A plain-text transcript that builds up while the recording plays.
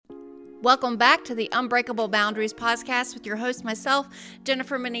Welcome back to the Unbreakable Boundaries podcast with your host, myself,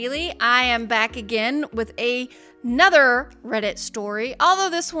 Jennifer Manili. I am back again with another Reddit story.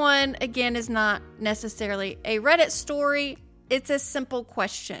 Although this one, again, is not necessarily a Reddit story, it's a simple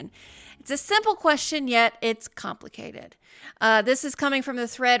question. It's a simple question, yet it's complicated. This is coming from the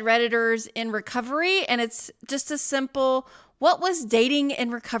thread Redditors in Recovery, and it's just a simple, what was dating in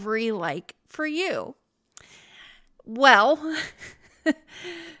recovery like for you? Well...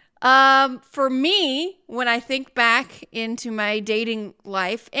 For me, when I think back into my dating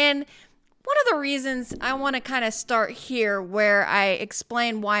life, and one of the reasons I want to kind of start here where I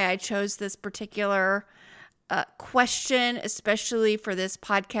explain why I chose this particular question, especially for this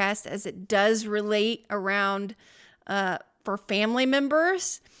podcast, as it does relate around for family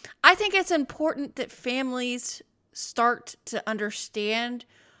members. I think it's important that families start to understand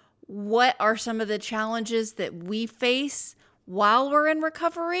what are some of the challenges that we face while we're in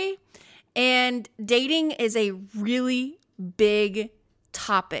recovery. And dating is a really big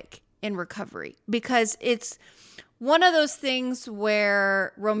topic in recovery because it's one of those things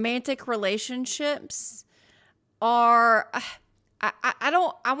where romantic relationships are,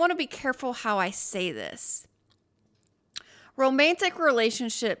 I want to be careful how I say this. Romantic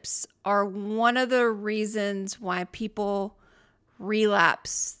relationships are one of the reasons why people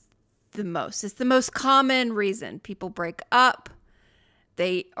relapse the most. It's the most common reason people break up.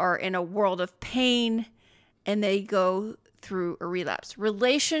 They are in a world of pain and they go through a relapse.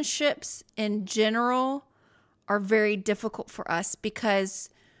 Relationships in general are very difficult for us because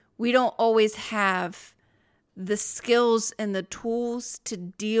we don't always have the skills and the tools to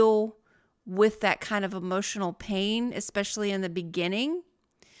deal with that kind of emotional pain, especially in the beginning.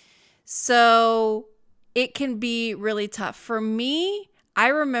 So it can be really tough. For me, I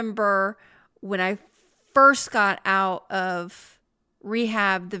remember when I first got out of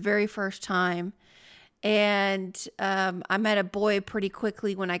rehab the very first time, and I met a boy pretty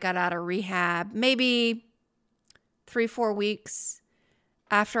quickly when I got out of rehab, maybe 3-4 weeks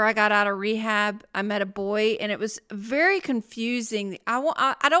after I got out of rehab. I met a boy, and it was very confusing. I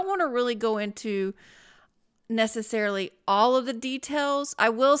don't want to really go into necessarily all of the details. I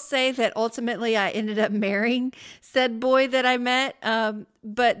will say that ultimately I ended up marrying said boy that I met.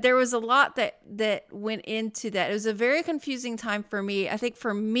 But there was a lot that went into that. It was a very confusing time for me. I think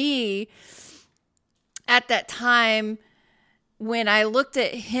for me at that time when I looked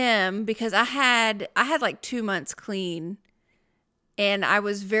at him, because I had like 2 months clean and I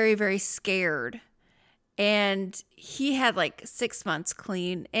was very, very scared, and he had like 6 months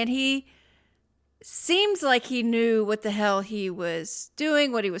clean, and he seems like he knew what the hell he was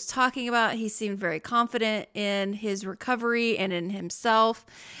doing, what he was talking about. He seemed very confident in his recovery and in himself.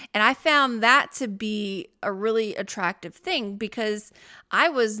 And I found that to be a really attractive thing because I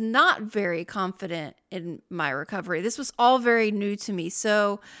was not very confident in my recovery. This was all very new to me.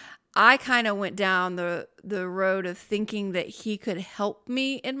 So I kind of went down the road of thinking that he could help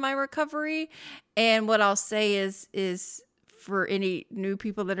me in my recovery. And what I'll say is for any new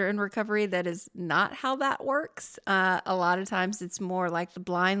people that are in recovery, that is not how that works. A lot of times it's more like the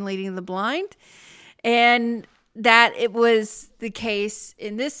blind leading the blind. And that it was the case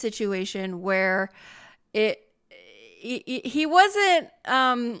in this situation where he wasn't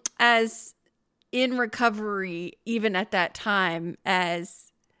as in recovery even at that time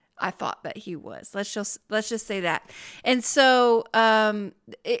as I thought that he was. Let's just say that. And so,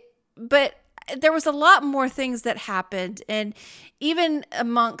 but there was a lot more things that happened. And even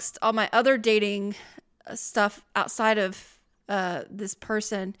amongst all my other dating stuff outside of this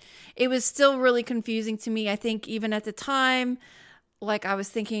person, it was still really confusing to me. I think even at the time, like I was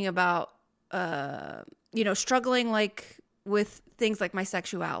thinking about, struggling like with things like my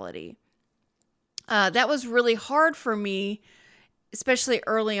sexuality. That was really hard for me, especially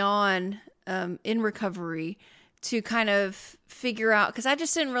early on in recovery, to kind of figure out, because I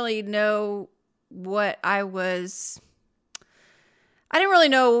just didn't really know what I didn't really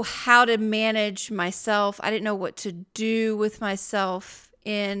know how to manage myself. I didn't know what to do with myself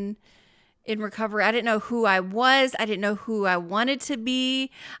in recovery. I didn't know who I was. I didn't know who I wanted to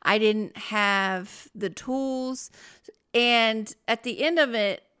be. I didn't have the tools. And at the end of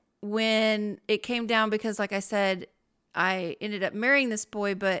it, when it came down, because like I said, I ended up marrying this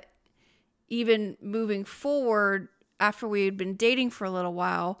boy, but even moving forward after we had been dating for a little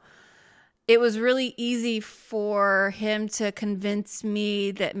while, it was really easy for him to convince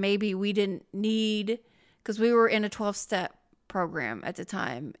me that maybe we didn't need, because we were in a 12-step program at the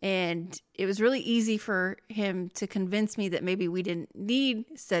time, and it was really easy for him to convince me that maybe we didn't need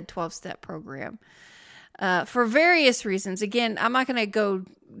said 12-step program. for various reasons. Again, I'm not going to go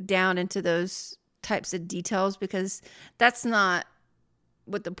down into those types of details because that's not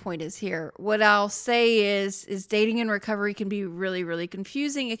what the point is here. What I'll say is dating in recovery can be really, really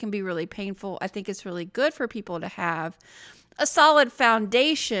confusing. It can be really painful. I think it's really good for people to have a solid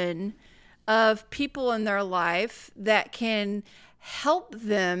foundation of people in their life that can help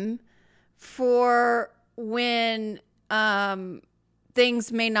them for when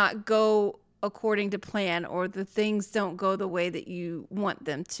things may not go according to plan, or the things don't go the way that you want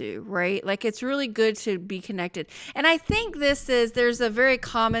them to, right? Like, it's really good to be connected. And I think there's a very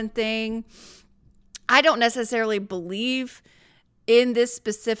common thing. I don't necessarily believe in this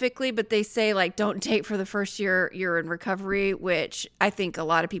specifically, but they say, like, don't date for the first year you're in recovery, which I think a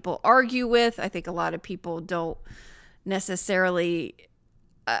lot of people argue with. I think a lot of people don't necessarily,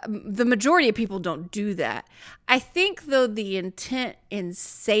 the majority of people don't do that. I think, though, the intent in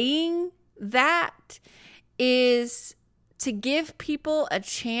saying that is to give people a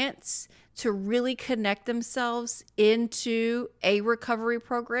chance to really connect themselves into a recovery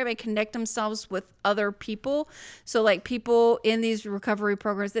program and connect themselves with other people. So, like, people in these recovery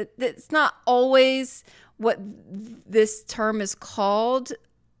programs, that's not always what this term is called,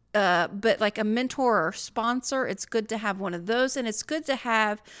 but like a mentor or sponsor, it's good to have one of those. And it's good to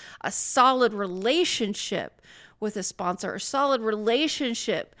have a solid relationship with a sponsor, a solid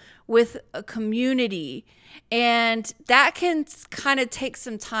relationship with a community. And that can kind of take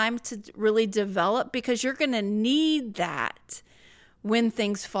some time to really develop, because you're going to need that when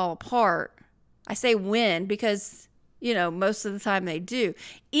things fall apart. I say when because, you know, most of the time they do.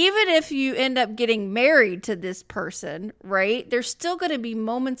 Even if you end up getting married to this person, right? There's still going to be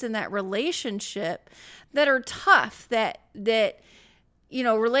moments in that relationship that are tough, that you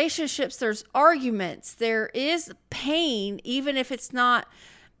know, relationships, there's arguments, there is pain, even if it's not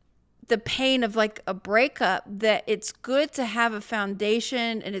the pain of like a breakup, that it's good to have a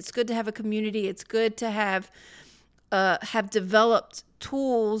foundation and it's good to have a community. It's good to have developed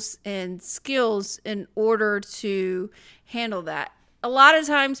tools and skills in order to handle that. A lot of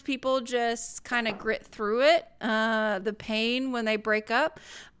times people just kind of grit through it, the pain when they break up.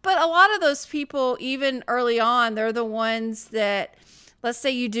 But a lot of those people, even early on, they're the ones that, let's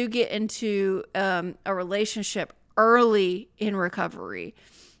say you do get into a relationship early in recovery.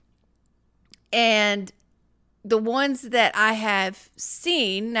 And the ones that I have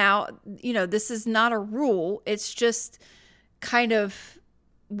seen, now, you know, this is not a rule. It's just kind of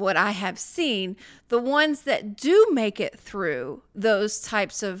what I have seen. The ones that do make it through those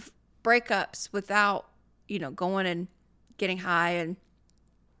types of breakups without, you know, going and getting high and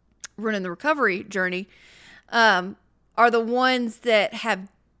running the recovery journey, are the ones that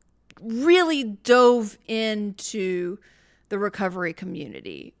have really dove into the recovery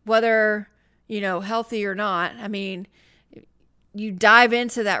community, whether, you know, healthy or not. I mean, you dive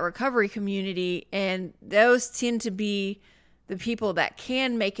into that recovery community, and those tend to be the people that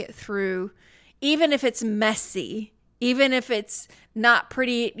can make it through, even if it's messy, even if it's not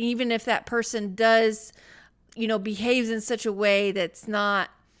pretty, even if that person does, you know, behaves in such a way that's not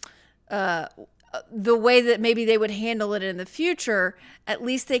the way that maybe they would handle it in the future. At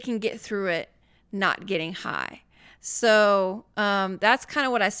least they can get through it not getting high. So that's kind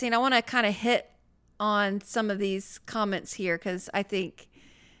of what I've seen. I want to kind of hit on some of these comments here because I think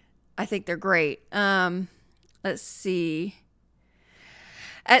they're great. Let's see.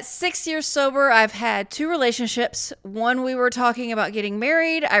 At 6 years sober, I've had 2 relationships. One, we were talking about getting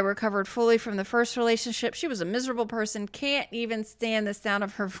married. I recovered fully from the first relationship. She was a miserable person. Can't even stand the sound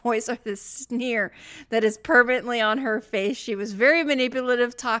of her voice or the sneer that is permanently on her face. She was very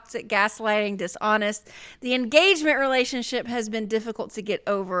manipulative, toxic, gaslighting, dishonest. The engagement relationship has been difficult to get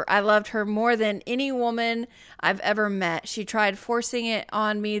over. I loved her more than any woman I've ever met. She tried forcing it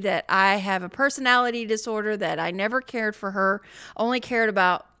on me that I have a personality disorder, that I never cared for her, only cared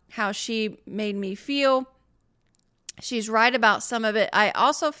about how she made me feel. She's right about some of it. I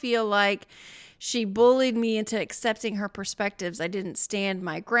also feel like she bullied me into accepting her perspectives. I didn't stand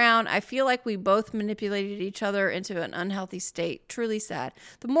my ground. I feel like we both manipulated each other into an unhealthy state. Truly sad.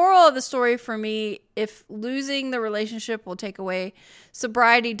 The moral of the story for me, if losing the relationship will take away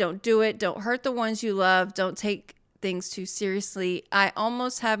sobriety, don't do it. Don't hurt the ones you love. Don't take things too seriously. I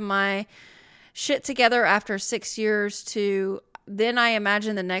almost have my shit together after 6 years too. Then I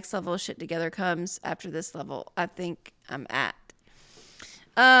imagine the next level of shit together comes after this level I think I'm at.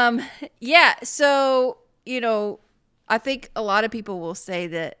 Yeah, so, you know, I think a lot of people will say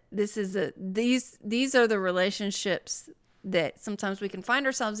that these are the relationships that sometimes we can find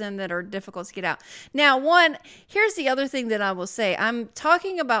ourselves in that are difficult to get out. Now, here's the other thing that I will say. I'm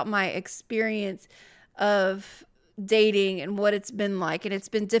talking about my experience of dating and what it's been like, and it's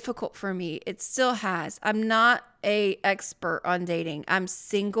been difficult for me. It still has. I'm not a expert on dating. I'm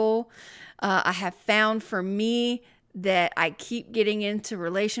single. I have found for me that I keep getting into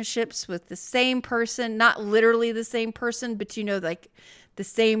relationships with the same person, not literally the same person, but like the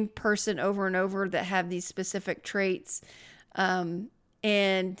same person over and over that have these specific traits, and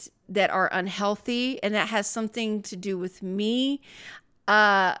that are unhealthy, and that has something to do with me.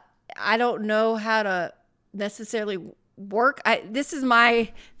 I don't know how to necessarily work. This is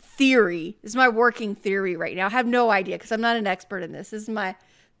my theory. This is my working theory right now. I have no idea because I'm not an expert in this. This is my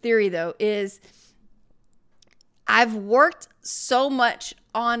theory, though, is I've worked so much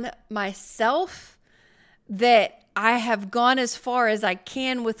on myself that I have gone as far as I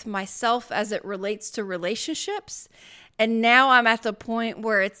can with myself as it relates to relationships. And now I'm at the point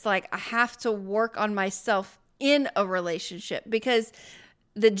where it's like I have to work on myself in a relationship, because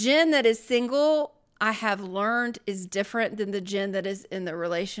the Jen that is single, I have learned, is different than the Jen that is in the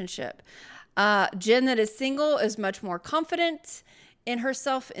relationship. Jen that is single is much more confident in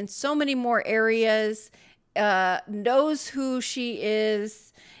herself in so many more areas, knows who she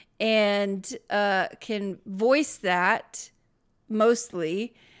is, and can voice that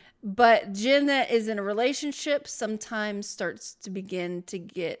mostly. But Jen that is in a relationship sometimes starts to begin to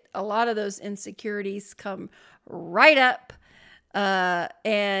get a lot of those insecurities come right up.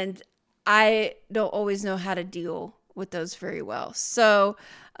 And I don't always know how to deal with those very well. So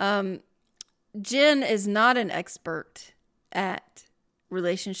Jen is not an expert at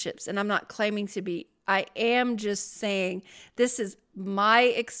relationships, and I'm not claiming to be. I am just saying this is my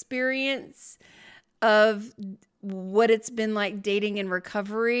experience of what it's been like dating in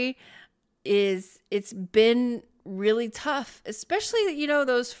recovery. It's been really tough, especially,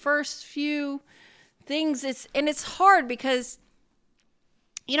 those first few things. It's hard because,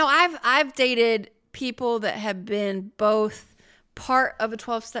 I've dated people that have been both part of a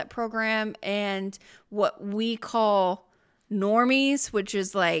 12-step program and what we call normies, which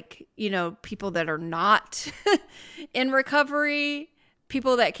is like, people that are not in recovery,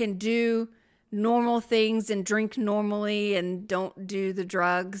 people that can do normal things and drink normally and don't do the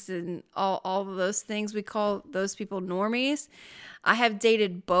drugs and all of those things. We call those people normies. I have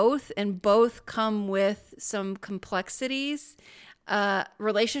dated both, and both come with some complexities.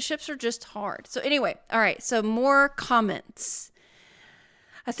 Relationships are just hard. So anyway, all right. So more comments.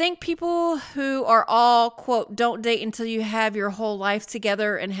 I think people who are all, quote, don't date until you have your whole life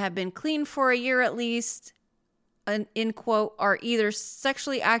together and have been clean for a year at least, end quote, are either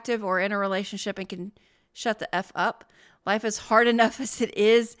sexually active or in a relationship and can shut the F up. Life is hard enough as it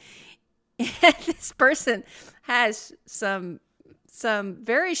is. And this person has some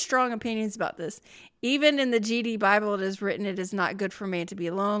very strong opinions about this. Even in the GD Bible, it is written, it is not good for man to be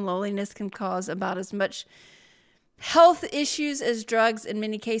alone. Loneliness can cause about as much health issues as drugs in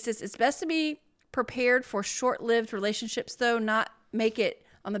many cases. It's best to be prepared for short-lived relationships, though, not make it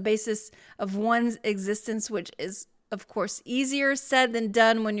on the basis of one's existence, which is, of course, easier said than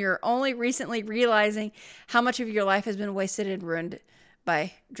done when you're only recently realizing how much of your life has been wasted and ruined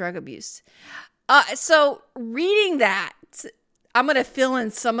by drug abuse. So reading that, I'm going to fill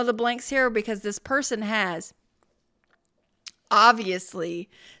in some of the blanks here because this person has obviously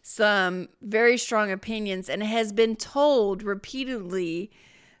some very strong opinions and has been told repeatedly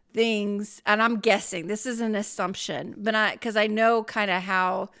things, and I'm guessing this is an assumption, but because I know kind of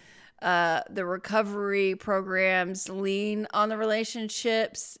how the recovery programs lean on the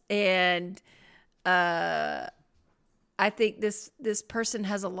relationships, and I think this person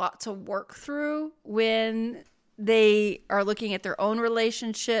has a lot to work through when they are looking at their own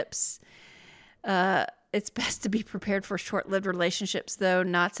relationships. It's best to be prepared for short-lived relationships, though,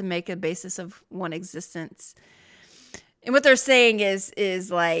 not to make a basis of one existence. And what they're saying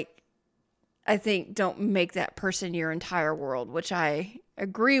is like, I think, don't make that person your entire world, which I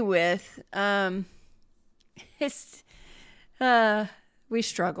agree with. We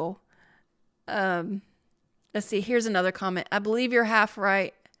struggle. Let's see. Here's another comment. I believe you're half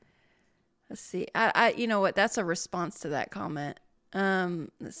right. Let's see. I you know what? That's a response to that comment.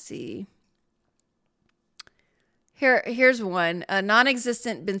 Let's see. Here's one.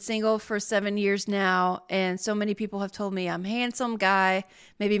 Non-existent, been single for 7 years now, and so many people have told me I'm a handsome guy,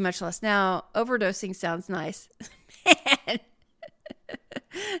 maybe much less now. Overdosing sounds nice. Man.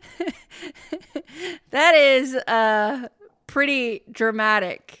 That is pretty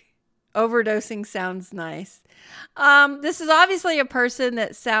dramatic. Overdosing sounds nice. This is obviously a person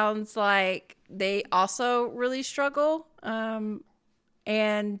that sounds like they also really struggle.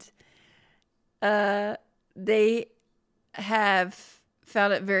 And they have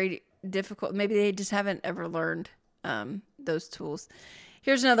found it very difficult. Maybe they just haven't ever learned those tools.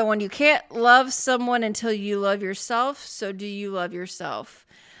 Here's another one. You can't love someone until you love yourself. So do you love yourself?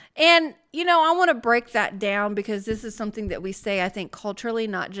 And, I want to break that down because this is something that we say, I think, culturally,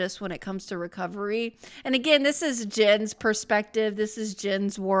 not just when it comes to recovery. And again, this is Jen's perspective. This is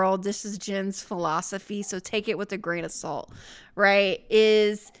Jen's world. This is Jen's philosophy. So take it with a grain of salt, right?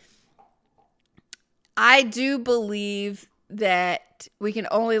 I do believe that we can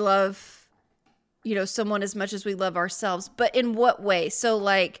only love someone as much as we love ourselves, but in what way? So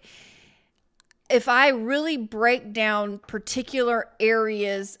like, if I really break down particular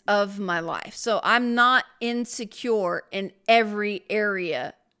areas of my life, so I'm not insecure in every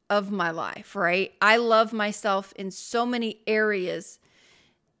area of my life, right? I love myself in so many areas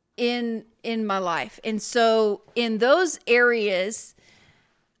in my life. And so in those areas,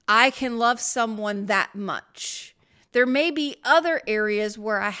 I can love someone that much. There may be other areas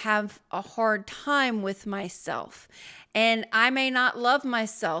where I have a hard time with myself, and I may not love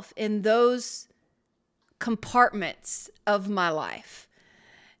myself in those compartments of my life.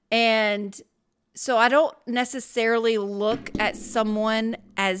 And so I don't necessarily look at someone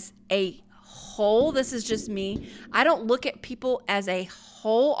as a whole. This is just me. I don't look at people as a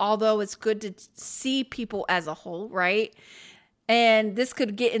whole, although it's good to see people as a whole, right? And this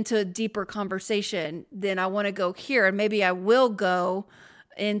could get into a deeper conversation than I want to go here. And maybe I will go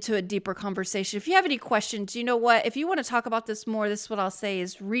into a deeper conversation. If you have any questions, you know what? If you want to talk about this more, this is what I'll say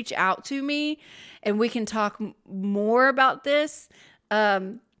is reach out to me and we can talk more about this.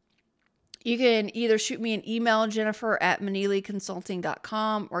 You can either shoot me an email,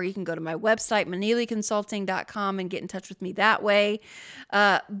 Jennifer@ManiliConsulting.com, or you can go to my website, ManiliConsulting.com, and get in touch with me that way.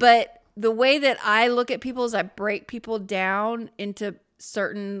 But the way that I look at people is I break people down into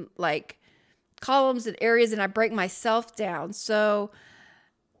certain like columns and areas, and I break myself down. So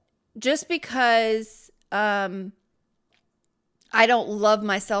just because I don't love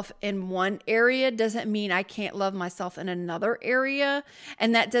myself in one area doesn't mean I can't love myself in another area.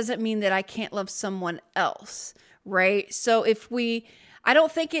 And that doesn't mean that I can't love someone else, right? So I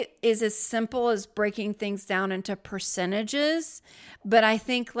don't think it is as simple as breaking things down into percentages, but I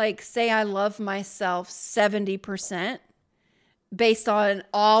think like, say I love myself 70% based on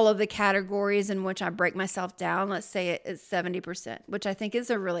all of the categories in which I break myself down. Let's say it's 70%, which I think is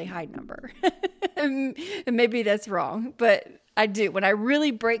a really high number. And maybe that's wrong, but I do. When I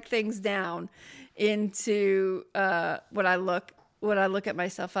really break things down into when I look at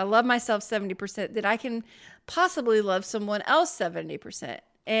myself, I love myself 70%, that I can possibly love someone else 70%.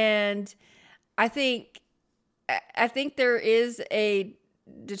 And I think there is a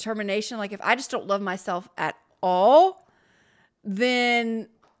determination, like if I just don't love myself at all, then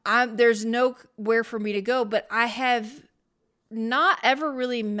there's nowhere for me to go. But I have not ever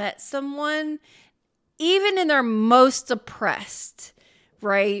really met someone, even in their most depressed,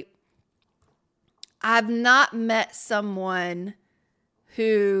 right? I've not met someone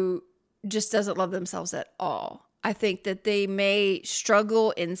who just doesn't love themselves at all. I think that they may struggle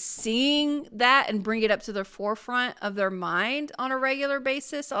in seeing that and bring it up to the forefront of their mind on a regular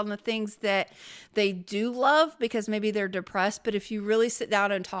basis on the things that they do love, because maybe they're depressed. But if you really sit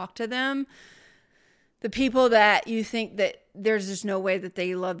down and talk to them, the people that you think that there's just no way that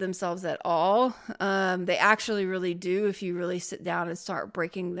they love themselves at all, they actually really do if you really sit down and start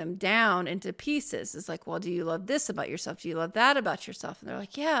breaking them down into pieces. It's like, well, do you love this about yourself? Do you love that about yourself? And they're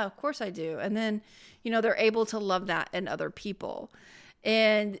like, yeah, of course I do. And then, they're able to love that in other people.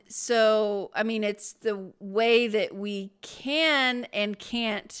 And so, I mean, it's the way that we can and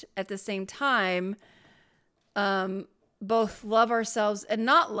can't at the same time both love ourselves and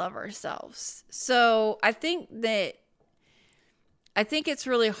not love ourselves. So I think it's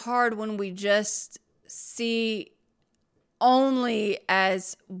really hard when we just see only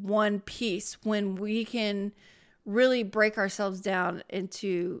as one piece, when we can really break ourselves down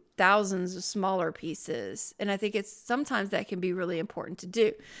into thousands of smaller pieces. And I think sometimes that can be really important to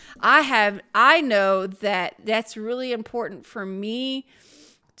do. I know that that's really important for me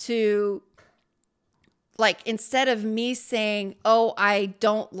to, like, instead of me saying, oh, I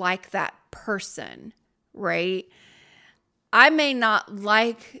don't like that person, right? I may not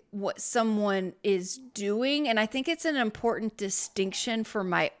like what someone is doing. And I think it's an important distinction for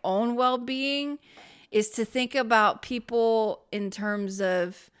my own well-being, is to think about people in terms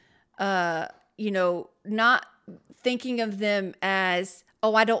of, not thinking of them as,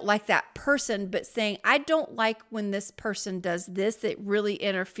 oh, I don't like that person, but saying, I don't like when this person does this. It really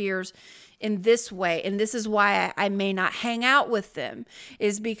interferes in this way, and this is why I may not hang out with them,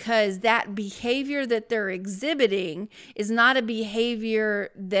 is because that behavior that they're exhibiting is not a behavior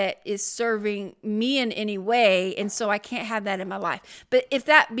that is serving me in any way, and so I can't have that in my life. But if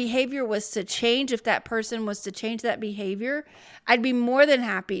that behavior was to change, if that person was to change that behavior, I'd be more than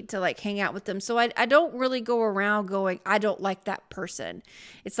happy to like hang out with them. So I don't really go around going, I don't like that person.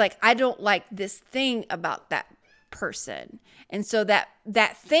 It's like, I don't like this thing about that person. And so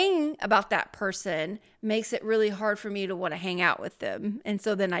that thing about that person makes it really hard for me to want to hang out with them. And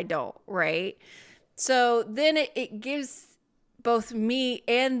so then I don't, right? So then it gives both me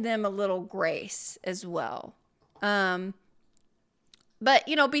and them a little grace as well. But,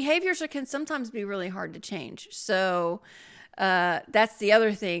 behaviors can sometimes be really hard to change. So that's the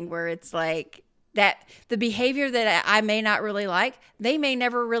other thing where it's like that the behavior that I may not really like, they may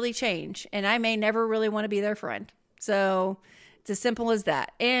never really change, and I may never really want to be their friend. So it's as simple as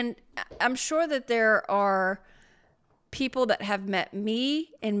that. And I'm sure that there are people that have met me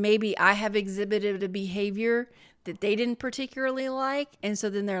and maybe I have exhibited a behavior that they didn't particularly like. And so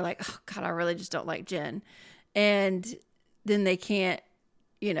then they're like, oh God, I really just don't like Jen. And then they can't,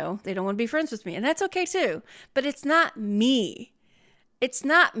 they don't want to be friends with me. And that's okay too. But it's not me. It's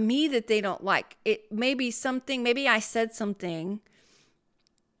not me that they don't like. It may be something, maybe I said something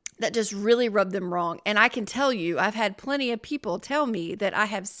that just really rubbed them wrong. And I can tell you, I've had plenty of people tell me that I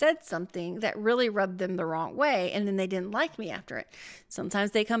have said something that really rubbed them the wrong way, and then they didn't like me after it.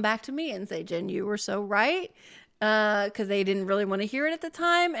 Sometimes they come back to me and say, Jen, you were so right, because they didn't really want to hear it at the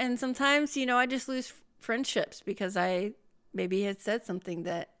time. And sometimes, I just lose friendships because I maybe had said something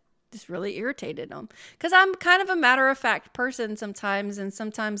that just really irritated them. Because I'm kind of a matter-of-fact person sometimes, and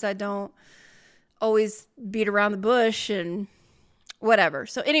sometimes I don't always beat around the bush and whatever.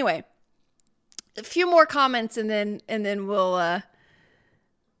 So anyway, a few more comments and then we'll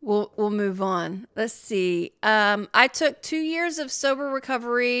move on. Let's see. I took 2 years of sober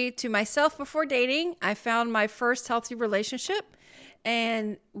recovery to myself before dating. I found my first healthy relationship,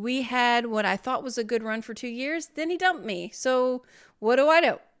 and we had what I thought was a good run for 2 years. Then he dumped me. So what do I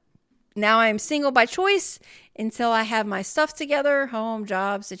do? Now I'm single by choice until I have my stuff together, home,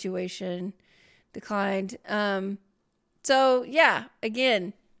 job, situation, declined. So yeah,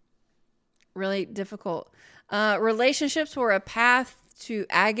 again, really difficult. Relationships were a path to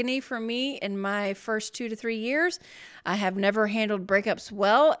agony for me in my first 2 to 3 years. I have never handled breakups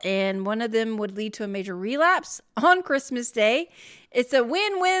well, and one of them would lead to a major relapse on Christmas Day. It's a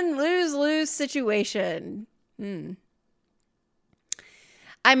win-win, lose-lose situation.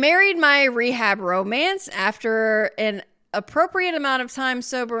 I married my rehab romance after an appropriate amount of time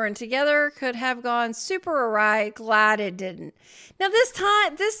sober and together. Could have gone super awry. Glad it didn't. Now this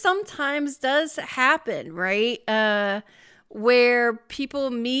sometimes does happen, right? Where people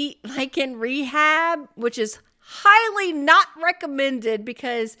meet like in rehab, which is highly not recommended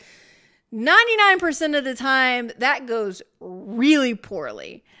because 99% of the time that goes really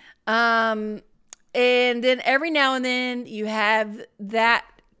poorly. And then every now and then you have that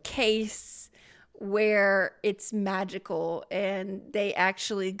case where it's magical and they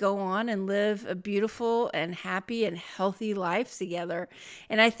actually go on and live a beautiful and happy and healthy life together.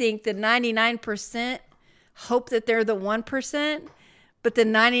 And I think the 99% hope that they're the 1%, but the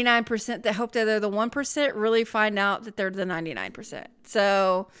 99% that hope that they're the 1% really find out that they're the 99%.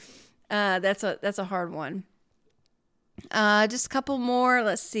 So that's a hard one. Just a couple more.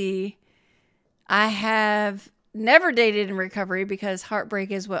 Let's see. I have never dated in recovery because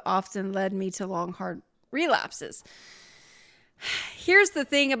heartbreak is what often led me to long, hard relapses. Here's the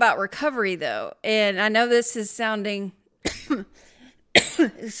thing about recovery, though, and I know this is sounding,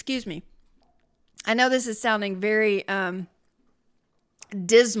 excuse me. I know this is sounding very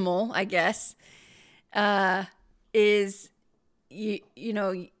dismal, I guess,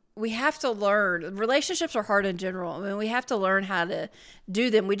 we have to learn. Relationships are hard in general. I mean, we have to learn how to do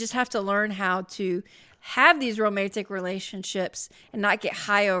them. We just have to learn how to have these romantic relationships and not get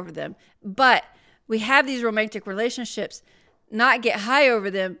high over them. But we have these romantic relationships, not get high over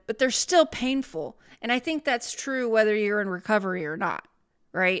them, but they're still painful. And I think that's true whether you're in recovery or not,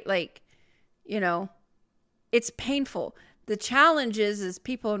 right? Like, it's painful. The challenge is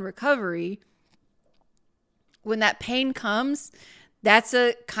people in recovery, when that pain comes, that's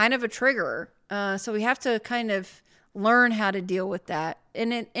a kind of a trigger. So we have to kind of learn how to deal with that.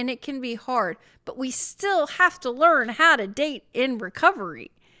 And it can be hard, but we still have to learn how to date in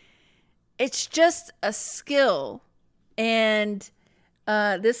recovery. It's just a skill. And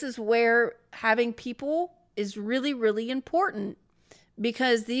this is where having people is really, really important,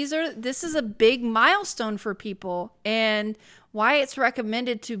 because this is a big milestone for people. And why it's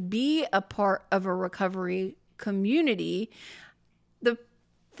recommended to be a part of a recovery community.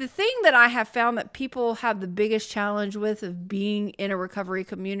 The thing that I have found that people have the biggest challenge with of being in a recovery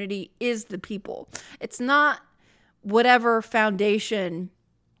community is the people. It's not whatever foundation,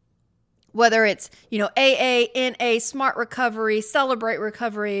 whether it's, AA, NA, Smart Recovery, Celebrate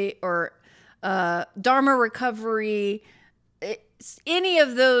Recovery, or Dharma Recovery, any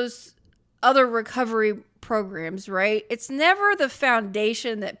of those other recovery programs, right? It's never the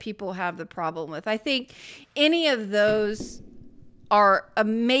foundation that people have the problem with. I think any of those are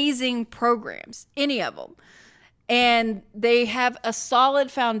amazing programs, any of them. And they have a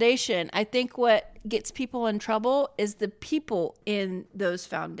solid foundation. I think what gets people in trouble is the people in those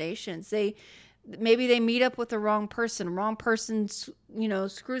foundations. Maybe they meet up with the wrong person. Wrong person,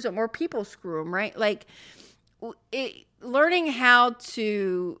 screws them, or people screw them, right? Like, learning how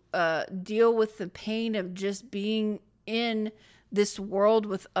to deal with the pain of just being in this world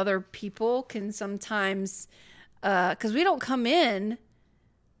with other people can sometimes, because we don't come in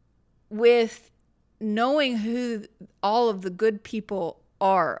with knowing who all of the good people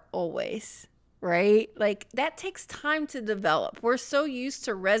are always, right? Like, that takes time to develop. We're so used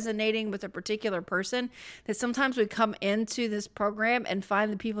to resonating with a particular person that sometimes we come into this program and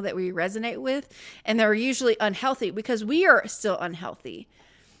find the people that we resonate with, and they're usually unhealthy because we are still unhealthy.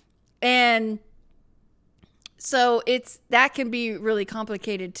 And so that can be really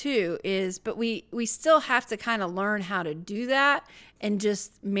complicated too, but we still have to kind of learn how to do that and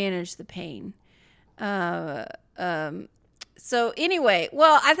just manage the pain. So anyway,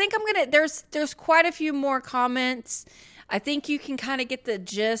 well, I think there's quite a few more comments. I think you can kind of get the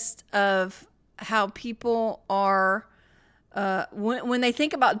gist of how people are, when they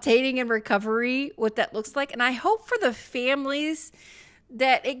think about dating and recovery, what that looks like. And I hope for the families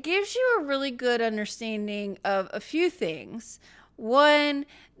that it gives you a really good understanding of a few things. One,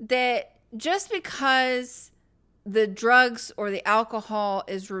 that just because the drugs or the alcohol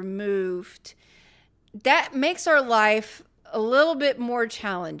is removed, that makes our life a little bit more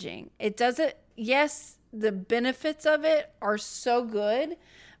challenging. It doesn't, yes, the benefits of it are so good,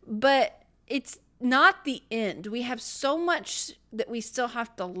 but it's not the end. We have so much that we still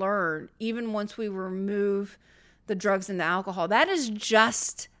have to learn, even once we remove the drugs and the alcohol. That is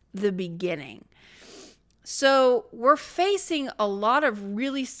just the beginning. So we're facing a lot of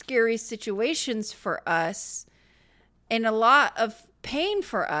really scary situations for us and a lot of pain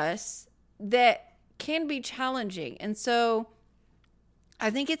for us that can be challenging. And so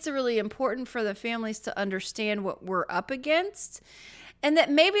I think it's really important for the families to understand what we're up against, and that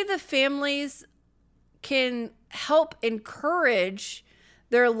maybe the families can help encourage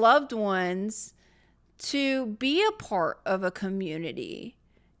their loved ones to be a part of a community.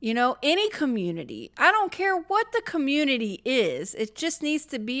 Any community. I don't care what the community is. It just needs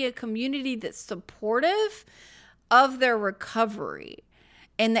to be a community that's supportive of their recovery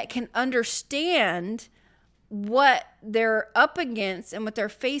and that can understand what they're up against and what they're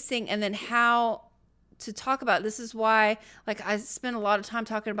facing, and then how to talk about it. This is why, I spend a lot of time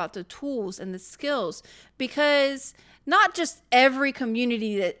talking about the tools and the skills, because not just every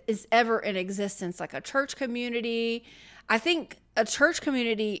community that is ever in existence, like a church community. I think a church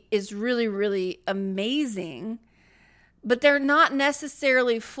community is really, really amazing, but they're not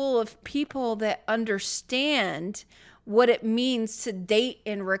necessarily full of people that understand what it means to date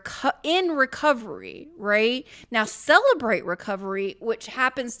in recovery, right? Now, Celebrate Recovery, which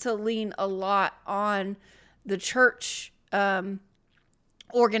happens to lean a lot on the church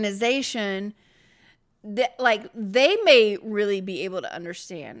organization, that they may really be able to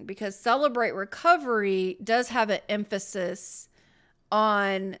understand, because Celebrate Recovery does have an emphasis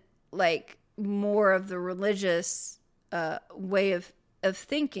on more of the religious way of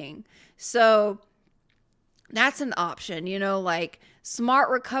thinking. So that's an option. Smart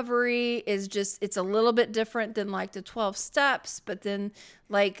Recovery is it's a little bit different than the 12 steps, but then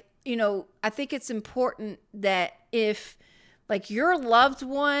I think it's important that if your loved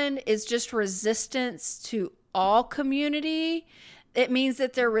one is just resistance to all community, it means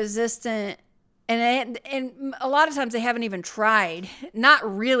that they're resistant, and a lot of times they haven't even tried,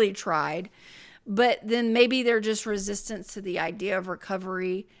 not really tried, but then maybe they're just resistant to the idea of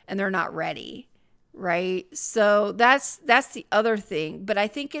recovery and they're not ready. Right? So that's the other thing. But I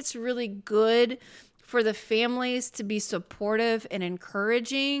think it's really good for the families to be supportive and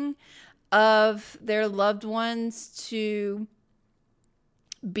encouraging of their loved ones to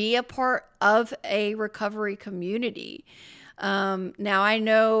be a part of a recovery community. Now, I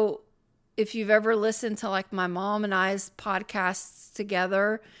know if you've ever listened to my mom and I's podcasts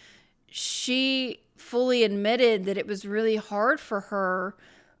together, she fully admitted that it was really hard for her.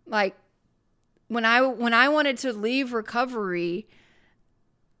 Like when I wanted to leave recovery,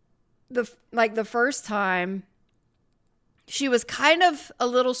 the first time, she was kind of a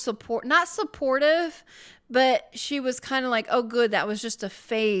little not supportive, but she was kind of like, oh, good, that was just a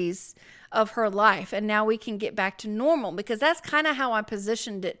phase of her life. And now we can get back to normal, because that's kind of how I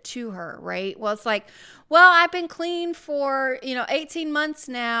positioned it to her, right? Well, it's like, well, I've been clean for, 18 months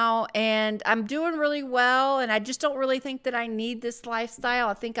now, and I'm doing really well. And I just don't really think that I need this lifestyle.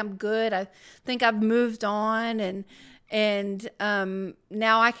 I think I'm good. I think I've moved on, and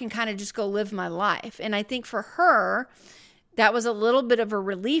now I can kind of just go live my life. And I think for her, that was a little bit of a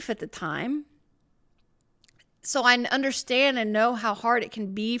relief at the time. So I understand and know how hard it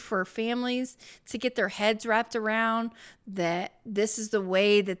can be for families to get their heads wrapped around that this is the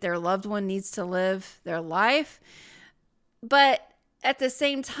way that their loved one needs to live their life. But at the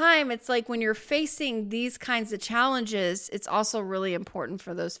same time, it's like when you're facing these kinds of challenges, it's also really important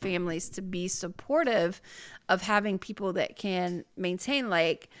for those families to be supportive of having people that can maintain,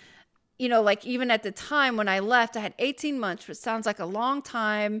 like even at the time when I left, I had 18 months, which sounds like a long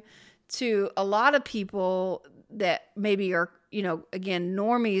time to a lot of people that maybe are, again,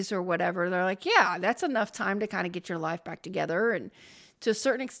 normies or whatever. They're like, yeah, that's enough time to kind of get your life back together. And to a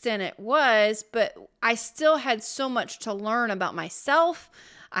certain extent it was, but I still had so much to learn about myself.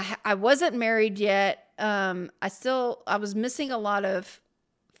 I wasn't married yet. I was missing a lot of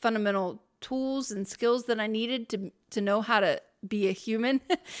fundamental tools and skills that I needed to know how to be a human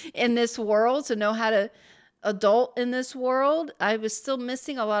in this world, to know how to adult in this world. I was still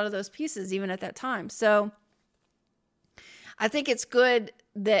missing a lot of those pieces even at that time. So I think it's good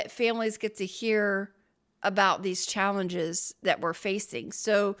that families get to hear about these challenges that we're facing,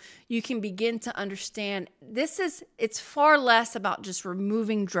 so you can begin to understand it's far less about just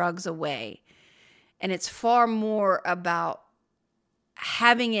removing drugs away, and it's far more about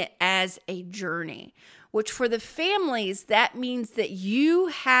having it as a journey, which for the families, that means that you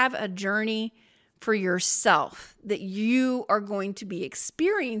have a journey for yourself that you are going to be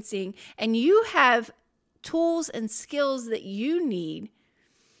experiencing, and you have tools and skills that you need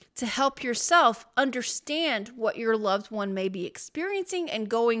to help yourself understand what your loved one may be experiencing and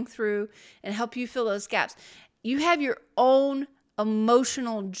going through, and help you fill those gaps. You have your own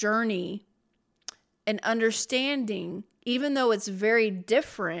emotional journey and understanding, even though it's very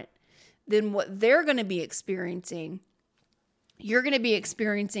different than what they're going to be experiencing. You're going to be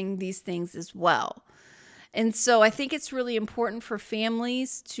experiencing these things as well. And so I think it's really important for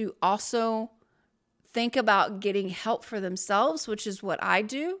families to also think about getting help for themselves, which is what I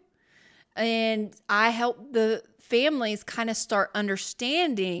do. And I help the families kind of start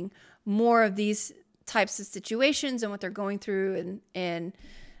understanding more of these types of situations and what they're going through, and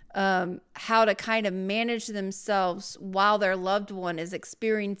how to kind of manage themselves while their loved one is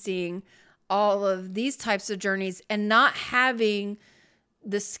experiencing all of these types of journeys, and not having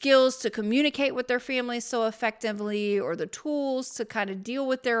the skills to communicate with their families so effectively, or the tools to kind of deal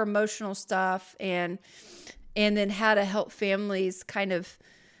with their emotional stuff, and then how to help families kind of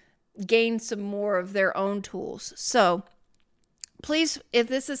gain some more of their own tools. So please, if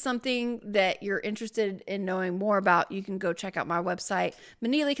this is something that you're interested in knowing more about, you can go check out my website,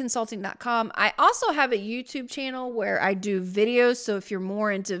 ManiliConsulting.com. I also have a YouTube channel where I do videos. So if you're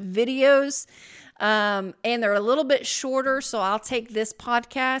more into videos, and they're a little bit shorter, so I'll take this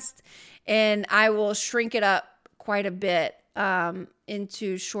podcast and I will shrink it up quite a bit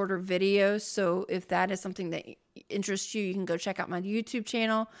into shorter videos. So if that is something that interests you, you can go check out my YouTube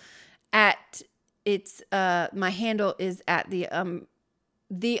channel. My handle is at the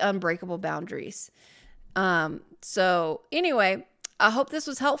Unbreakable Boundaries. So anyway, I hope this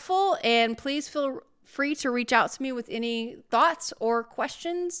was helpful, and please feel free to reach out to me with any thoughts or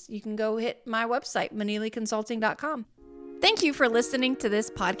questions. You can go hit my website, ManiliConsulting.com. Thank you for listening to this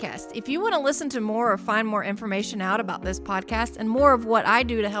podcast. If you want to listen to more or find more information out about this podcast and more of what I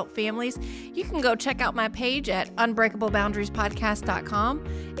do to help families, you can go check out my page at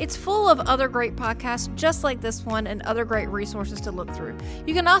unbreakableBoundariespodcast.com. It's full of other great podcasts just like this one, and other great resources to look through.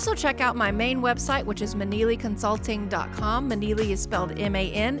 You can also check out my main website, which is ManiliConsulting.com. Manili is spelled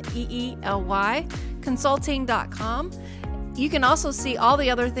M-A-N-E-E-L-Y, consulting.com. You can also see all the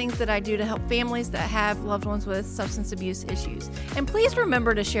other things that I do to help families that have loved ones with substance abuse issues. And please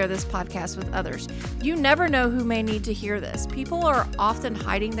remember to share this podcast with others. You never know who may need to hear this. People are often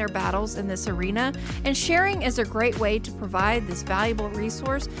hiding their battles in this arena, and sharing is a great way to provide this valuable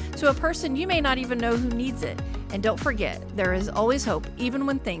resource to a person you may not even know who needs it. And don't forget, there is always hope, even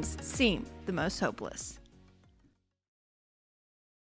when things seem the most hopeless.